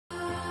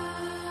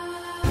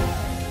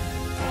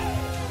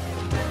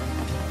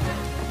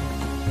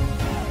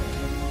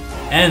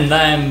And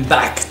I'm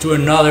back to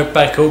another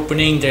pack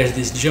opening. There's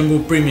these jumbo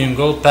premium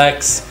gold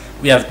packs.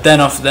 We have 10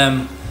 of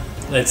them.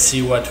 Let's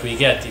see what we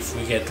get, if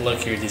we get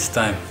luckier this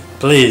time.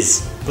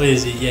 Please,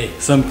 please EA,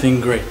 something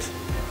great.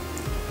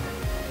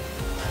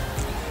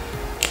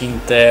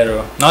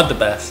 Quintero, not the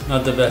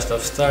best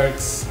of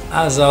starts.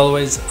 As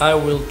always, I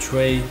will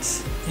trade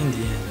in the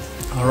end.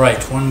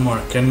 Alright, one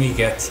more. Can we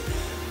get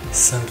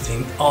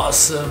something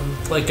awesome?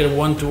 Like a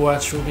one to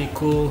watch will be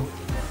cool.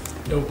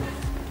 Nope.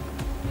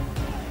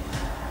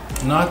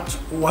 Not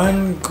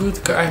one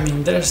good card. I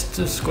mean, there's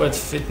 2 squad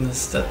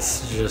fitness.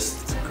 That's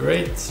just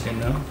great, you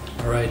know.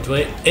 Alright,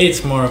 wait,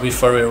 8 more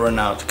before we run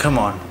out. Come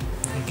on.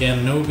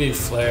 Again, no big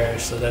flare,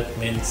 so that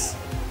means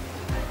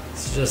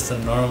it's just a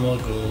normal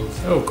gold.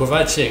 Oh,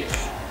 Kovacic.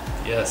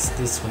 Yes,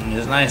 this one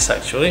is nice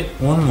actually.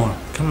 One more.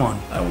 Come on.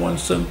 I want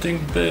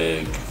something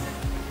big.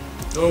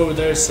 Oh,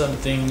 there's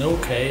something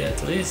okay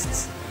at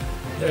least.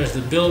 There's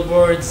the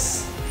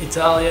billboards.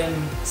 Italian,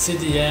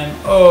 CDM,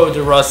 oh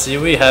the Rossi,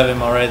 we have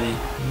him already.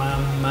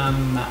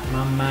 Mamma.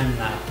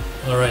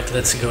 Alright,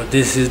 let's go,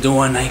 this is the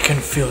one, I can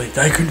feel it,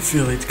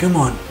 come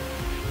on.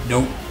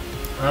 Nope.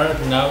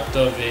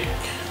 Arnautovic,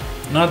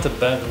 not a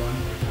bad one,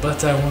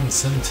 but I want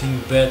something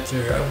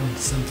better, I want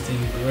something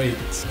great.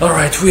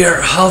 Alright, we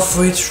are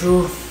halfway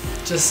through,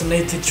 just an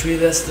 83,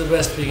 that's the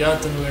best we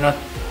got, and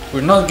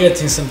we're not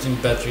getting something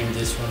better in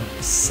this one.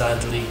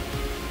 Sadly,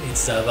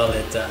 it's a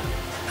Valletta.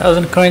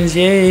 1000 coins,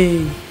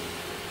 yay!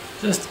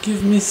 Just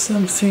give me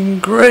something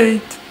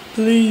great,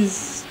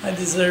 please. I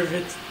deserve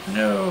it.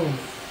 No.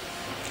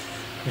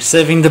 We're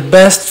saving the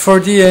best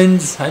for the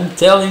end, I'm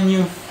telling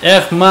you.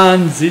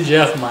 Herman,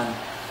 Herman.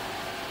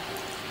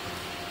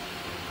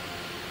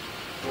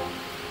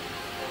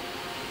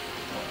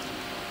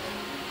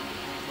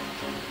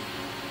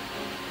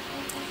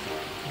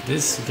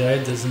 This guy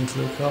doesn't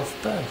look half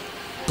bad.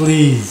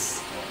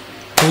 Please.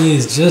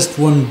 Please, just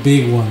one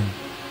big one.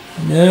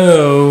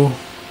 No.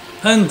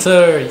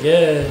 Hunter,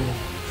 yeah.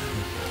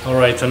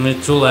 Alright, only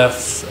 2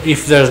 left.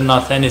 If there's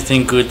not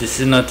anything good, this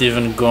is not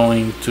even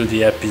going to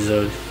the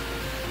episode.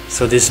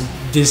 So this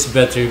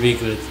better be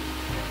good.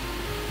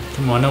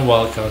 Come on, a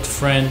walkout.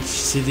 French,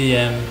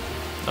 CDM.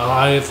 Oh,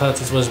 I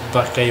thought it was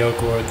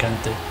Bakayoko or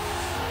Kante.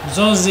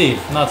 Zonzi,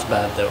 not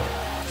bad though.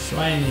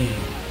 Schweini,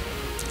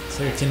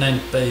 39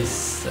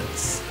 pace,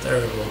 that's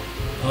terrible.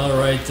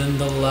 Alright, and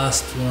the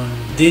last one.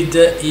 Did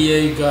the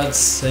EA gods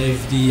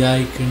save the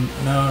icon?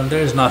 No,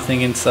 there's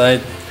nothing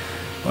inside.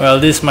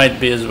 Well, this might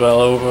be as well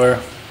over.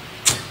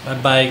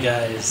 Bye bye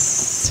guys,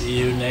 see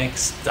you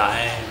next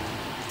time.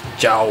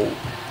 Ciao.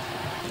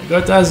 I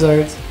got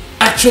Hazard.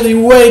 Actually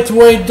wait,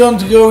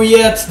 don't go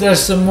yet, there's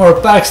some more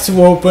packs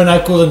to open. I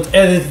couldn't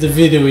edit the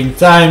video in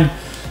time.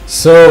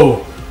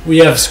 So we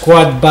have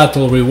squad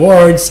battle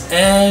rewards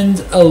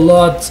and a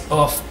lot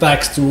of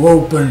packs to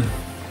open.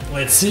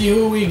 Let's see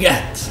who we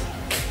get.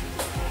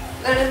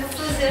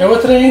 A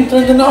outra intro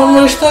ainda não,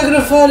 mas está a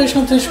gravar, isto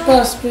não tem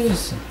espaço para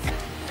isso.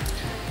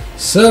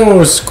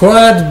 So,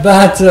 squad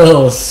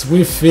battles,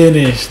 we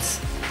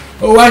finished.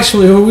 Oh,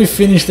 actually, we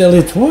finished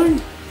Elite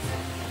 1?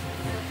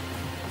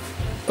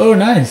 Oh,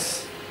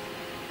 nice.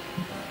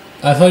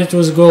 I thought it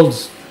was gold.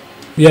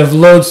 We have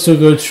loads to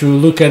go through,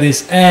 look at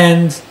this,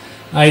 and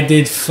I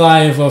did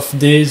 5 of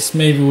this.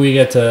 Maybe we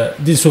get a...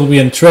 This will be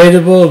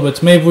untradeable,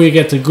 but maybe we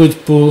get a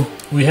good pull.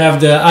 We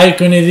have the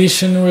Icon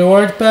Edition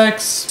reward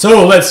packs.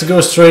 So, let's go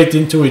straight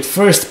into it.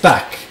 First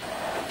pack.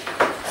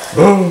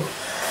 Oh!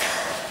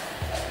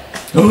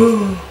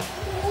 Oh!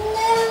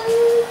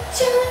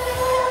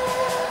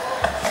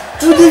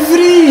 Tudo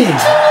free!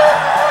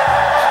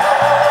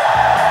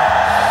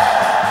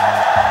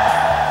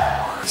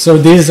 So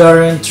these are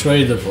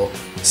untradeable.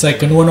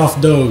 Second one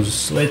of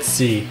those. Let's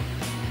see.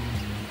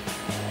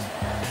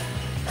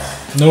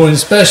 No one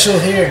special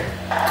here.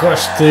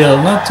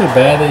 Costil, not too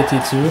bad,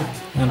 82.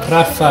 And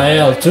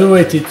Rafael,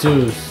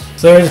 282s.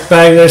 Third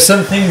pack, there's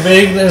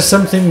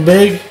something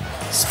big.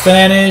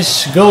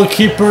 Spanish,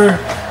 goalkeeper,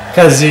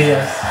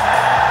 Casillas.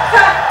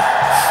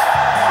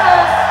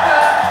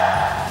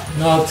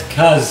 Not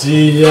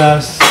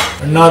Casillas.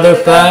 Another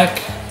pack.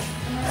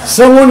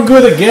 Someone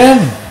good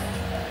again.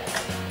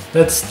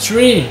 That's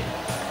 3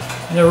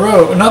 in a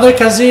row. Another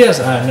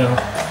Casillas. Ah no.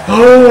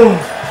 Oh,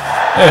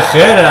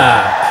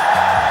 Herrera.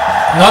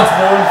 Not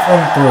one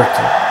from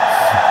Porto.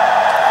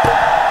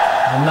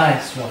 A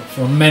nice one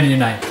from Man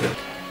United.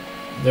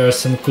 There is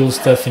some cool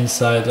stuff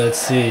inside. Let's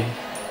see.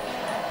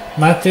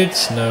 Matic?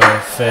 No.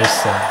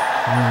 Fesa.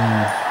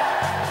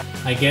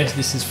 I guess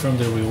this is from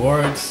the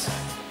rewards.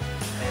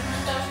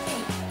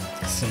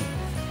 Sim.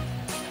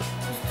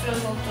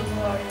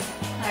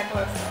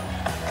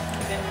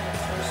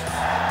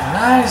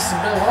 Nice,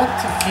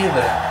 Belotti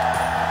killer.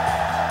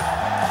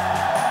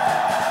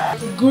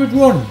 A good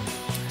one.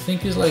 I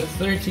think it's like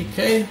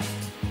 30k.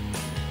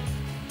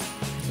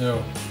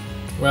 No.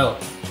 Well,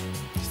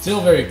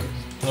 still very good.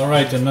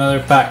 Alright, another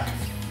pack.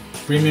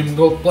 Premium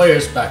Gold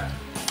Players pack.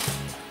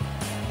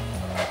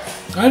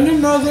 And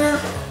another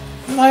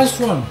nice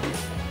one.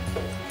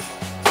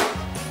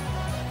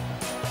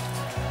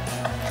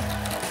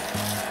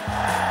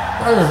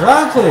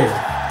 Exactly.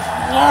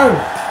 No.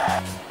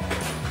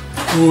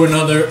 Ooh,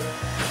 another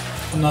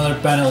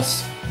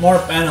panels. More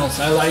panels.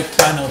 I like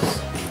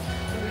panels.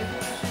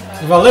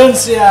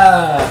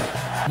 Valencia.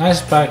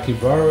 Nice pack.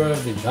 Ibarra,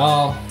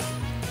 Vidal.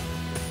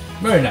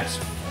 Very nice.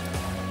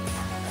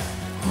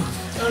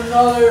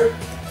 Another.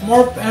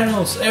 More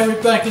panels. Every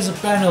pack is a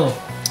panel.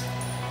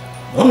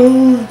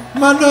 Oh,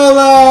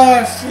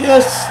 Manolas.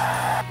 Yes.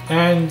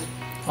 And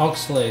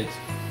Oxlade.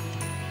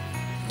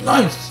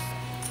 Nice.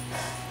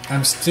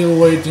 I'm still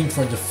waiting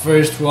for the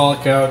first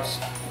walkout.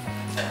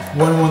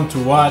 One to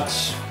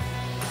watch.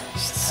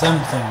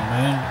 Something,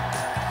 man.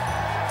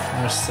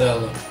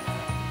 Marcelo.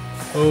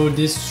 Oh,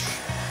 this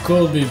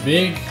could be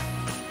big.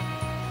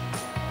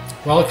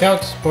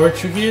 Walkout,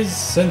 Portuguese,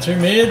 center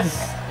mid.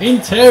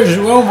 Inter,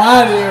 João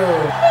Mario.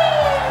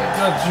 I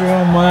got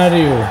João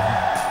Mario.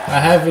 I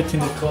have it in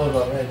the club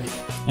already.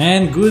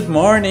 And good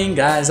morning,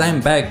 guys.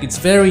 I'm back. It's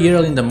very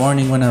early in the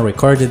morning when I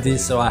recorded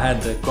this, so I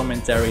had the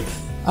commentary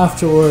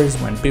afterwards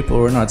when people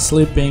were not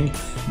sleeping.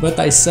 But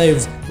I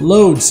saved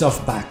loads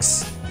of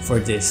packs for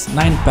this.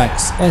 9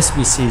 packs,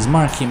 SBCs,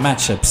 marquee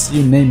matchups,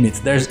 you name it,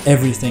 there's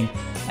everything.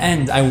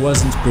 And I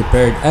wasn't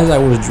prepared. As I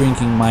was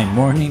drinking my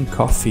morning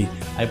coffee,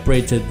 I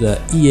prayed to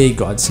the EA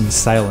gods in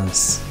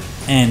silence.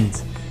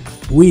 And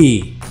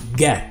we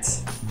get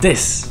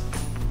this.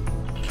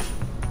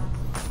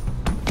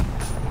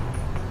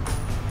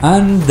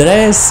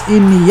 Andres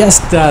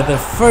Iniesta, the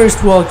first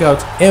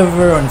walkout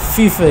ever on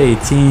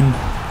FIFA 18.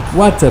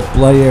 What a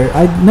player.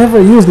 I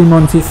never used him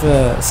on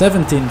FIFA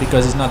 17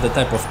 because he's not the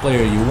type of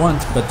player you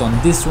want, but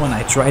on this one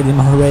I tried him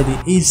already.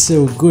 He's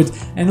so good.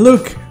 And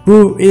look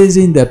who is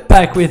in the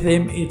pack with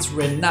him. It's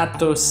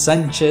Renato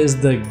Sanchez,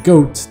 the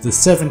GOAT, the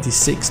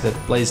 76 that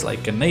plays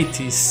like an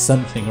 80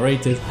 something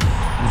rated.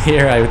 And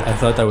here I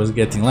thought I was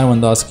getting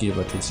Lewandowski,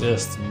 but it's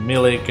just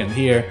Milik. And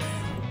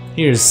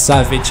here's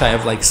Savic. I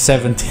have like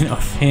 17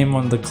 of him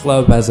on the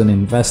club as an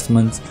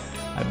investment.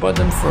 I bought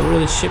them for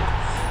really cheap.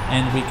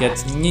 And we get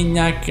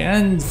Gignac,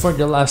 and for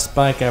the last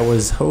pack I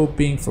was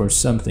hoping for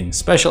something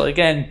special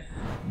again,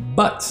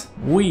 but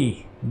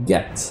we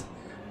get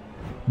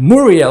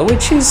Muriel,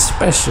 which is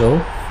special,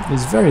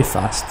 is very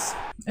fast.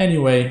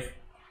 Anyway,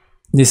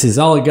 this is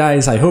all,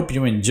 guys. I hope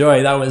you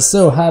enjoyed. I was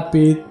so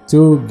happy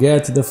to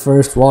get the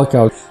first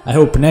walkout. I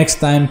hope next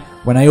time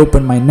when I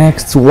open my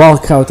next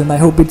walkout, and I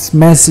hope it's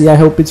Messi, I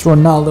hope it's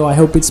Ronaldo, I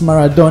hope it's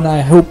Maradona,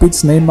 I hope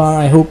it's Neymar,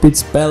 I hope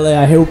it's Pele,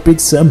 I hope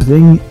it's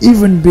something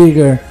even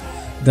bigger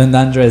than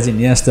Andres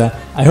Iniesta.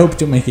 I hope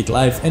to make it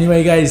live.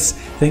 Anyway, guys,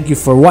 thank you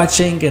for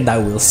watching, and I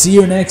will see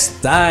you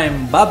next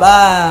time. Bye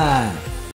bye.